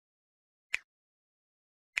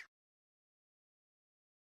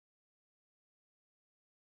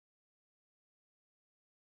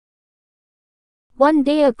One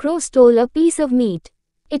day a crow stole a piece of meat.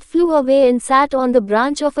 It flew away and sat on the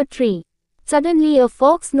branch of a tree. Suddenly a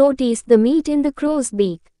fox noticed the meat in the crow's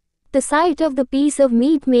beak. The sight of the piece of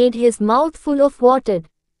meat made his mouth full of water.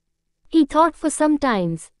 He thought for some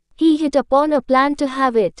time. He hit upon a plan to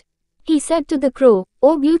have it. He said to the crow,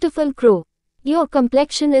 "Oh beautiful crow, your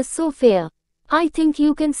complexion is so fair. I think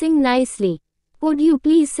you can sing nicely. Would you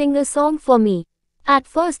please sing a song for me?" At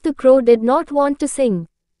first the crow did not want to sing.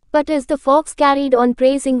 But as the fox carried on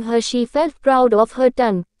praising her, she felt proud of her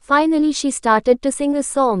tongue. Finally she started to sing a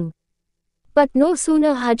song. But no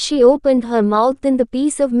sooner had she opened her mouth than the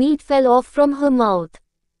piece of meat fell off from her mouth.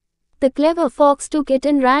 The clever fox took it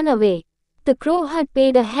and ran away. The crow had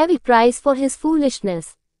paid a heavy price for his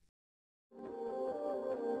foolishness.